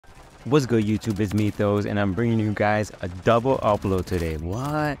What's good, YouTube? It's Mithos, and I'm bringing you guys a double upload today.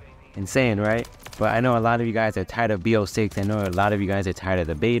 What? Insane, right? But I know a lot of you guys are tired of BO6. I know a lot of you guys are tired of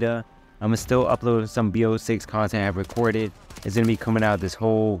the beta. I'm gonna still upload some BO6 content I've recorded. It's gonna be coming out this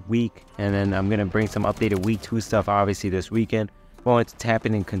whole week, and then I'm gonna bring some updated week 2 stuff obviously this weekend. I wanted to tap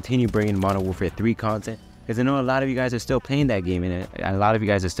in and continue bringing Modern Warfare 3 content, because I know a lot of you guys are still playing that game, and a lot of you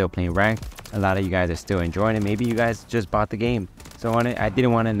guys are still playing ranked. A lot of you guys are still enjoying it. Maybe you guys just bought the game. So I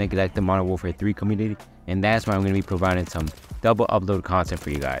didn't want to neglect the Modern Warfare 3 community, and that's why I'm going to be providing some double upload content for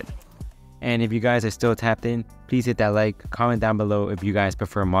you guys. And if you guys are still tapped in, please hit that like, comment down below if you guys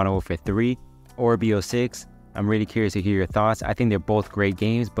prefer Modern Warfare 3 or BO6. I'm really curious to hear your thoughts. I think they're both great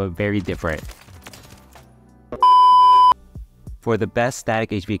games, but very different. For the best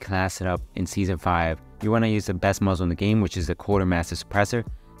static HV class setup in Season 5, you want to use the best muzzle in the game, which is the Quartermaster Suppressor.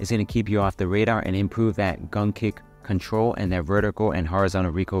 It's going to keep you off the radar and improve that gun kick control and that vertical and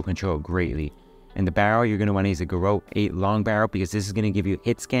horizontal recoil control greatly. In the barrel, you're going to want to use a Garou 8 long barrel, because this is going to give you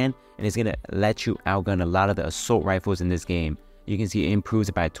hit scan and it's going to let you outgun a lot of the assault rifles in this game. You can see it improves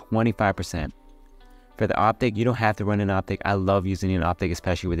it by 25%. For the optic, you don't have to run an optic. I love using an optic,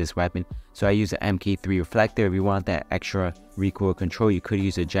 especially with this weapon. So I use an MK3 reflector. If you want that extra recoil control, you could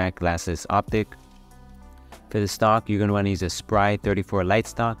use a JAK glassless optic. For the stock, you're going to want to use a Spry 34 light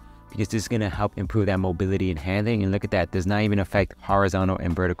stock, because this is going to help improve that mobility and handling. And look at that, does not even affect horizontal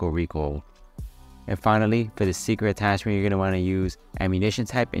and vertical recoil. And finally, for the secret attachment, you're going to want to use ammunition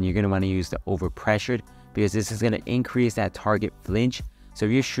type, and you're going to want to use the overpressured, because this is going to increase that target flinch. So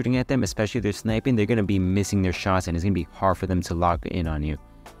if you're shooting at them, especially if they're sniping, they're going to be missing their shots, and it's going to be hard for them to lock in on you.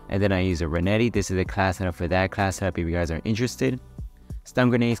 And then I use a Renetti. This is a class setup for that class setup if you guys are interested. Stun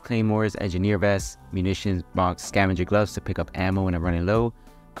grenades, claymores, engineer vests, munitions box, scavenger gloves to pick up ammo when I'm running low,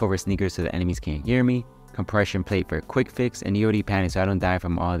 cover sneakers so the enemies can't hear me, compression plate for a quick fix, and EOD padding so I don't die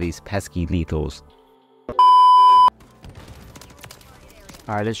from all these pesky lethals.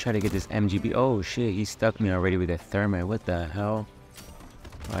 Alright, let's try to get this MGB. Oh shit, he stuck me already with a thermite. What the hell?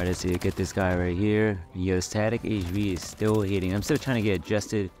 Alright, let's see. Get this guy right here. Yo, static HV is still hitting. I'm still trying to get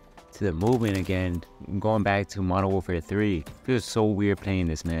adjusted to the movement again. I'm going back to Modern Warfare 3. Feels so weird playing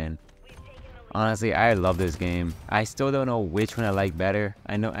this, man. Honestly, I love this game. I still don't know which one I like better.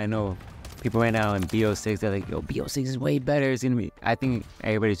 I know people right now in BO6, they're like, yo, BO6 is way better. It's gonna be. I think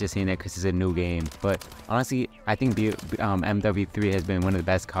everybody's just saying that because it's a new game. But honestly, I think MW3 has been one of the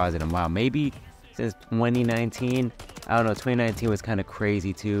best CODs in a while. Maybe since 2019. I don't know. 2019 was kind of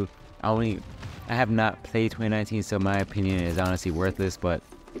crazy too. I have not played 2019, so my opinion is honestly worthless. But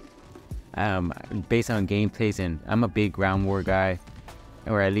based on gameplays, and I'm a big ground war guy,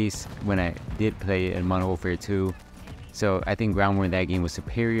 or at least when I did play in Modern Warfare 2. So I think ground war in that game was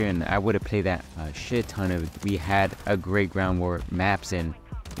superior, and I would have played that a shit ton if we had a great ground war maps and,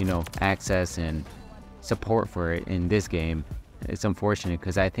 you know, access and support for it in this game. It's unfortunate,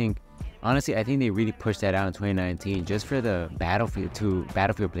 because honestly, I think they really pushed that out in 2019 just for the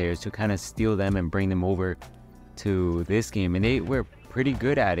Battlefield players to kind of steal them and bring them over to this game, and they were pretty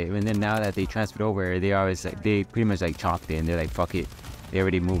good at it. And then now that they transferred over, they pretty much like chalked it, and they're like, fuck it, they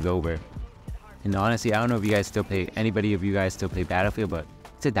already moved over. And honestly, I don't know if you guys still play, anybody of you guys still play Battlefield, but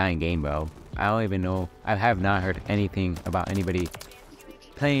it's a dying game, bro. I don't even know. I have not heard anything about anybody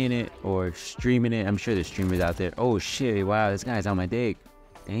playing it or streaming it. I'm sure there's streamers out there. Oh shit, wow, this guy's on my dick.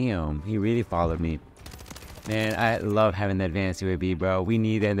 Damn, he really followed me. Man, I love having the advanced UAV, bro. We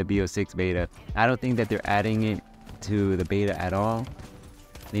need that in the BO6 beta. I don't think that they're adding it to the beta at all.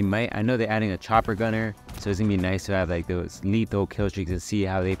 They might. I know they're adding a chopper gunner, so it's gonna be nice to have like those lethal kill streaks and see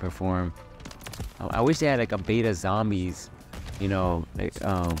how they perform. I wish they had like a beta zombies, you know, like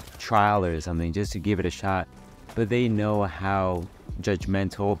trial or something, just to give it a shot. But they know how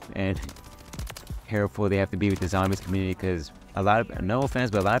judgmental and careful they have to be with the zombies community, because no offense,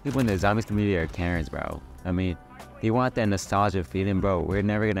 but a lot of people in the zombies community are Karens, bro. I mean, they want that nostalgia feeling, bro. We're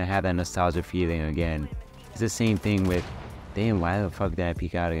never gonna have that nostalgia feeling again. It's the same thing with, damn, why the fuck did I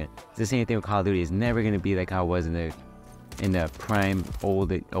peek out again? It's the same thing with Call of Duty. It's never gonna be like how it was in the prime old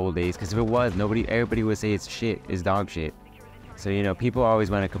days, because if it was, everybody would say it's shit, it's dog shit. So, you know, people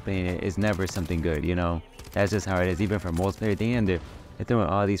always want to complain it's never something good, you know. That's just how it is. Even for multiplayer, they're throwing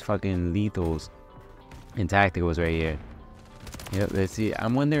all these fucking lethals and tacticals right here. Yep, let's see. I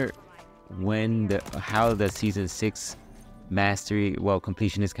wonder how the season 6 mastery,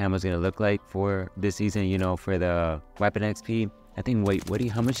 completionist camo is gonna look like for this season, you know, for the weapon XP. I think,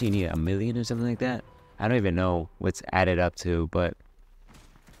 wait, how much do you need? 1 million or something like that? I don't even know what's added up to, but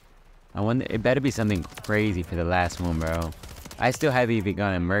I wonder, it better be something crazy for the last one, bro. I still haven't even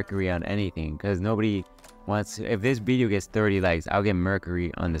gotten Mercury on anything, because nobody wants to, if this video gets 30 likes, I'll get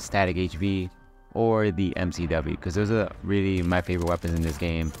Mercury on the static HV or the MCW, because those are really my favorite weapons in this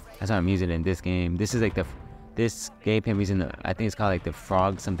game. That's why I'm using it in this game. This is like this gameplay I'm using I think it's called like the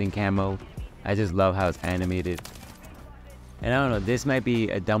frog something camo. I just love how it's animated. And I don't know, this might be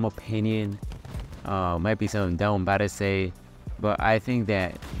a dumb opinion, might be something dumb I'm about to say, but I think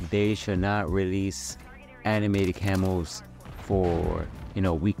that they should not release animated camos for, you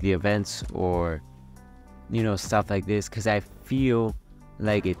know, weekly events or, you know, stuff like this, because I feel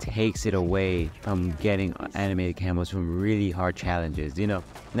like it takes it away from getting animated camos from really hard challenges. You know,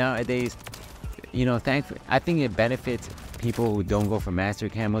 nowadays, you know, I think it benefits people who don't go for mastery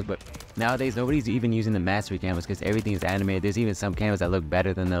camos, but nowadays nobody's even using the mastery camos because everything is animated. There's even some camos that look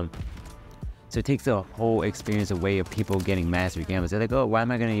better than them. So it takes the whole experience away of people getting mastery camos. They're like, oh, why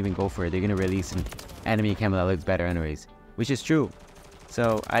am I going to even go for it? They're going to release an animated camo that looks better anyways, which is true.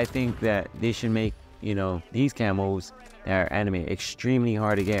 So I think that they should make, you know, these camos that are animated extremely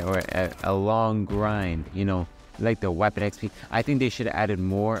hard to get, or a long grind, you know, like the weapon XP. I think they should have added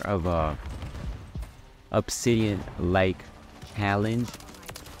more of a obsidian-like challenge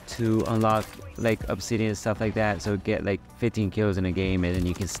to unlock like obsidian stuff like that, so get like 15 kills in a game and then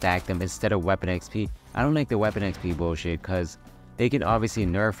you can stack them instead of weapon XP. I don't like the weapon XP bullshit, because they can obviously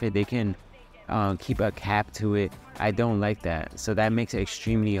nerf it, they can keep a cap to it. I don't like that, so that makes it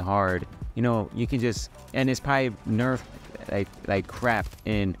extremely hard. You know, you can just, and it's probably nerfed like crap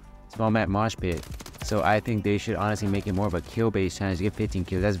in small map mosh pit. So I think they should honestly make it more of a kill based challenge to get 15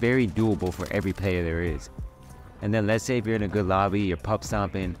 kills. That's very doable for every player there is. And then let's say if you're in a good lobby, you're pup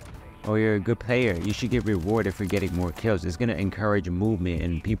stomping, or you're a good player, you should get rewarded for getting more kills. It's going to encourage movement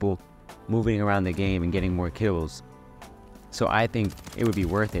and people moving around the game and getting more kills. So I think it would be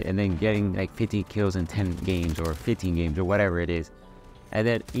worth it. And then getting like 50 kills in 10 games or 15 games or whatever it is. And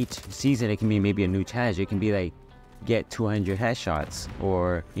then each season it can be maybe a new challenge. It can be like get 200 headshots,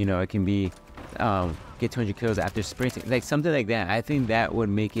 or, you know, it can be get 200 kills after sprinting, like something like that. I think that would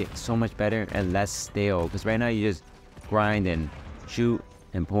make it so much better and less stale, because right now you just grind and shoot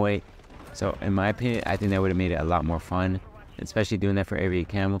and point. So in my opinion, I think that would have made it a lot more fun, especially doing that for every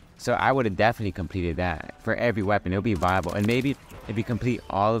camo. So I would have definitely completed that for every weapon. It'll be viable. And maybe if you complete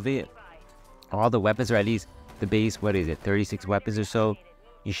all of it, all the weapons, or at least the base, what is it, 36 weapons or so,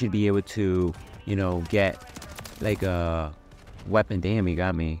 you should be able to, you know, get like a weapon. Damn, you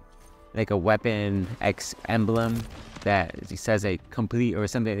got me. Like a weapon X emblem that says like complete or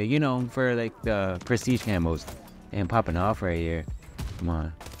something, you know, for like the prestige camos. And popping off right here. Come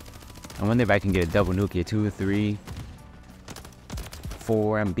on. I wonder if I can get a double nuke here. 2, 3,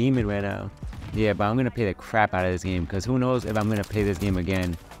 4. I'm beaming right now. Yeah, but I'm gonna play the crap out of this game, because who knows if I'm gonna play this game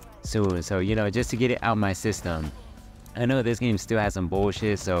again soon. So, you know, just to get it out my system. I know this game still has some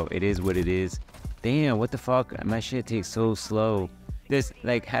bullshit, so it is what it is. Damn, what the fuck? My shit takes so slow. This,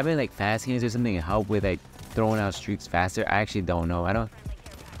 like, having like fast hands or something to help with like throwing out streaks faster. I actually don't know.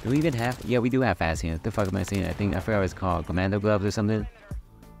 Do we even have? Yeah, we do have fast hands. What the fuck am I saying? I forgot what it's called. Commando gloves or something.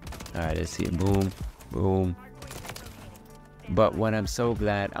 Alright, let's see. Boom. Boom. But what I'm so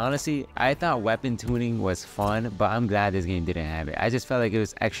glad, honestly, I thought weapon tuning was fun, but I'm glad this game didn't have it. I just felt like it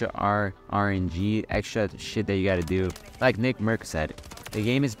was extra RNG, extra shit that you gotta do. Like Nick Merck said, the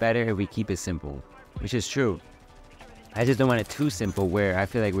game is better if we keep it simple, which is true. I just don't want it too simple where I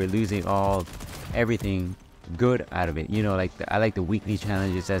feel like we're losing everything good out of it. You know, like I like the weekly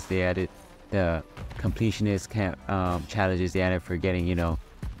challenges that they added, the completionist challenges they added for getting, you know,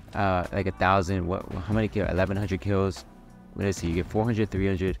 like 1,000, how many kills? 1,100 kills. What is it? You get 400,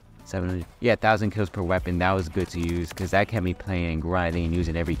 300, 700. Yeah, 1,000 kills per weapon. That was good to use, because that kept me playing and grinding and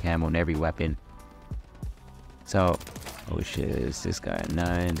using every camo and every weapon. So, oh shit, it's this guy.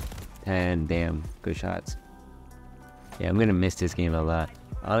 9, 10, damn, good shots. Yeah, I'm gonna miss this game a lot.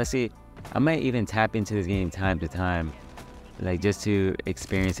 Honestly, I might even tap into this game time to time, like just to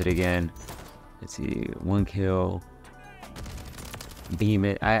experience it again. Let's see, 1 kill. Beam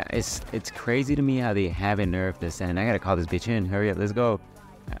it. It's crazy to me how they haven't nerfed this, and I gotta call this bitch in. Hurry up, let's go.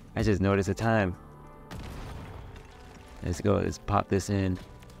 I just noticed the time. Let's go, let's pop this in.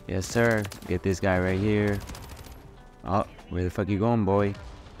 Yes sir, get this guy right here. Oh, where the fuck you going, boy?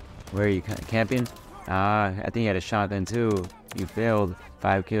 Where are you camping? Ah, I think you had a shotgun too. You failed.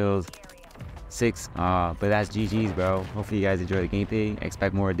 5 kills, 6. Ah, but that's GG's, bro. Hopefully you guys enjoy the gameplay.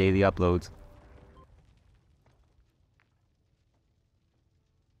 Expect more daily uploads.